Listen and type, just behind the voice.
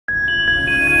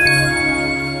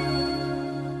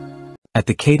At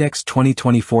the KADEX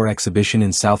 2024 exhibition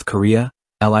in South Korea,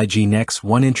 LIG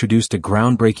Nex1 introduced a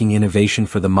groundbreaking innovation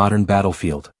for the modern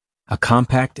battlefield, a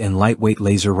compact and lightweight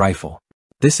laser rifle.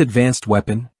 This advanced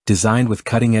weapon, designed with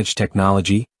cutting-edge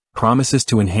technology, promises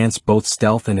to enhance both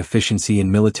stealth and efficiency in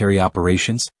military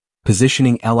operations,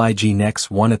 positioning LIG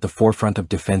Nex1 at the forefront of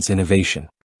defense innovation.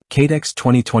 KADEX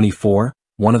 2024,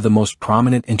 one of the most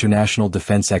prominent international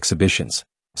defense exhibitions,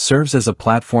 serves as a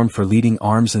platform for leading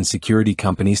arms and security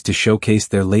companies to showcase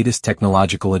their latest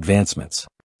technological advancements.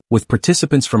 With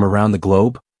participants from around the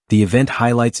globe, the event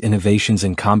highlights innovations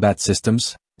in combat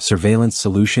systems, surveillance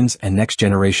solutions, and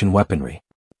next-generation weaponry.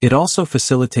 It also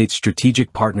facilitates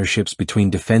strategic partnerships between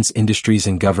defense industries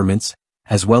and governments,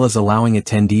 as well as allowing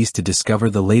attendees to discover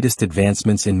the latest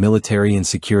advancements in military and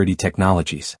security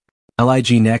technologies. LIG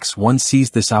Nex1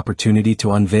 seized this opportunity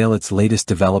to unveil its latest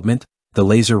development, the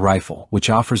laser rifle, which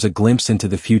offers a glimpse into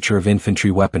the future of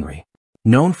infantry weaponry.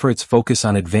 Known for its focus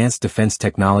on advanced defense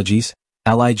technologies,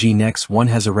 LIG Nex1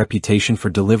 has a reputation for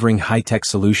delivering high-tech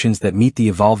solutions that meet the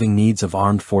evolving needs of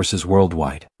armed forces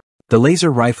worldwide. The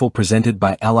laser rifle presented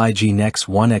by LIG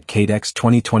Nex1 at KADEX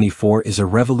 2024 is a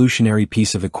revolutionary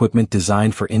piece of equipment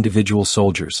designed for individual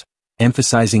soldiers,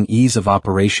 emphasizing ease of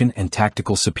operation and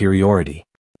tactical superiority.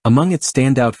 Among its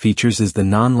standout features is the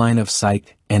non-line of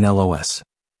sight (NLOS)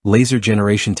 laser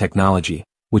generation technology,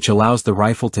 which allows the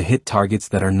rifle to hit targets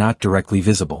that are not directly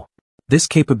visible. This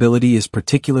capability is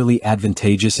particularly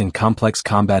advantageous in complex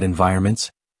combat environments,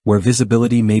 where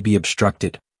visibility may be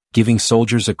obstructed, giving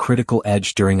soldiers a critical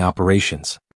edge during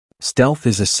operations. Stealth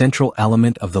is a central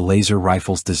element of the laser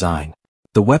rifle's design.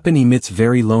 The weapon emits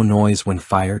very low noise when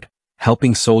fired,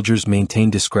 helping soldiers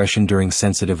maintain discretion during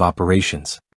sensitive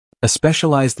operations. A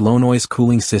specialized low-noise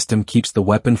cooling system keeps the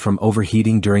weapon from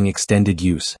overheating during extended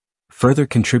use, further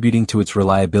contributing to its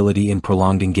reliability in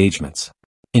prolonged engagements.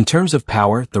 In terms of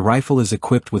power, the rifle is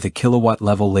equipped with a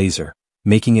kilowatt-level laser,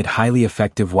 making it highly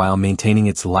effective while maintaining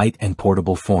its light and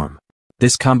portable form.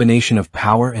 This combination of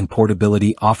power and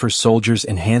portability offers soldiers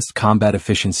enhanced combat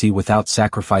efficiency without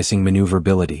sacrificing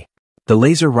maneuverability. The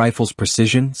laser rifle's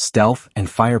precision, stealth, and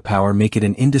firepower make it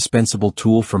an indispensable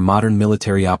tool for modern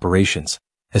military operations,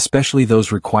 especially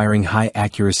those requiring high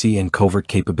accuracy and covert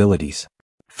capabilities.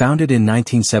 Founded in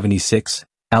 1976,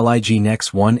 LIG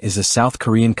Nex1 is a South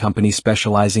Korean company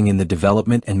specializing in the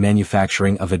development and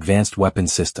manufacturing of advanced weapon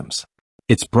systems.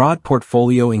 Its broad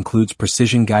portfolio includes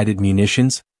precision-guided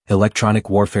munitions, electronic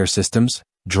warfare systems,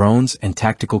 drones, and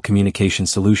tactical communication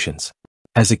solutions.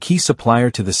 As a key supplier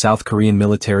to the South Korean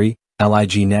military,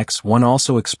 LIG Nex1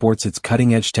 also exports its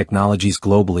cutting-edge technologies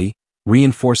globally,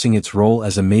 reinforcing its role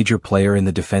as a major player in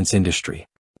the defense industry.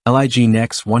 LIG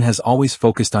Nex1 has always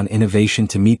focused on innovation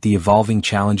to meet the evolving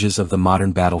challenges of the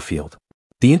modern battlefield.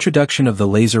 The introduction of the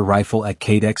laser rifle at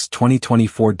KADEX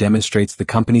 2024 demonstrates the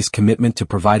company's commitment to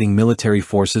providing military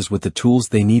forces with the tools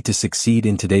they need to succeed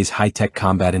in today's high-tech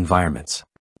combat environments.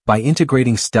 By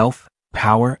integrating stealth,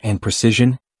 power, and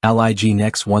precision, LIG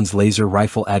Nex1's laser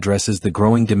rifle addresses the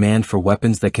growing demand for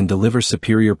weapons that can deliver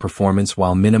superior performance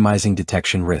while minimizing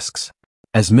detection risks.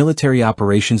 As military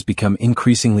operations become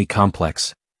increasingly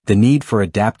complex, the need for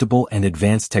adaptable and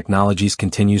advanced technologies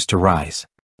continues to rise.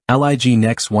 LIG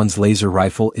Nex1's laser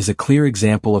rifle is a clear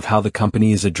example of how the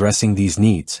company is addressing these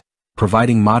needs,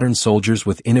 providing modern soldiers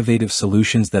with innovative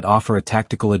solutions that offer a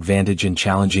tactical advantage in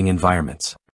challenging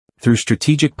environments. Through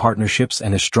strategic partnerships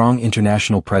and a strong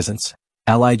international presence,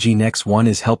 LIG Nex1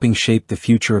 is helping shape the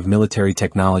future of military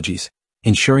technologies,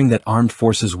 ensuring that armed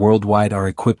forces worldwide are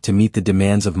equipped to meet the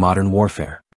demands of modern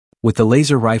warfare. With the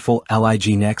laser rifle, LIG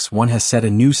Nex1 has set a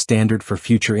new standard for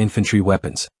future infantry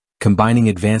weapons, combining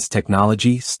advanced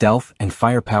technology, stealth, and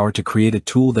firepower to create a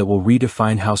tool that will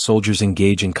redefine how soldiers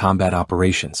engage in combat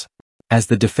operations. As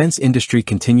the defense industry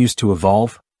continues to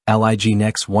evolve, LIG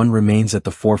Nex1 remains at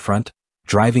the forefront,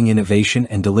 driving innovation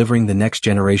and delivering the next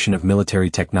generation of military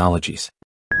technologies.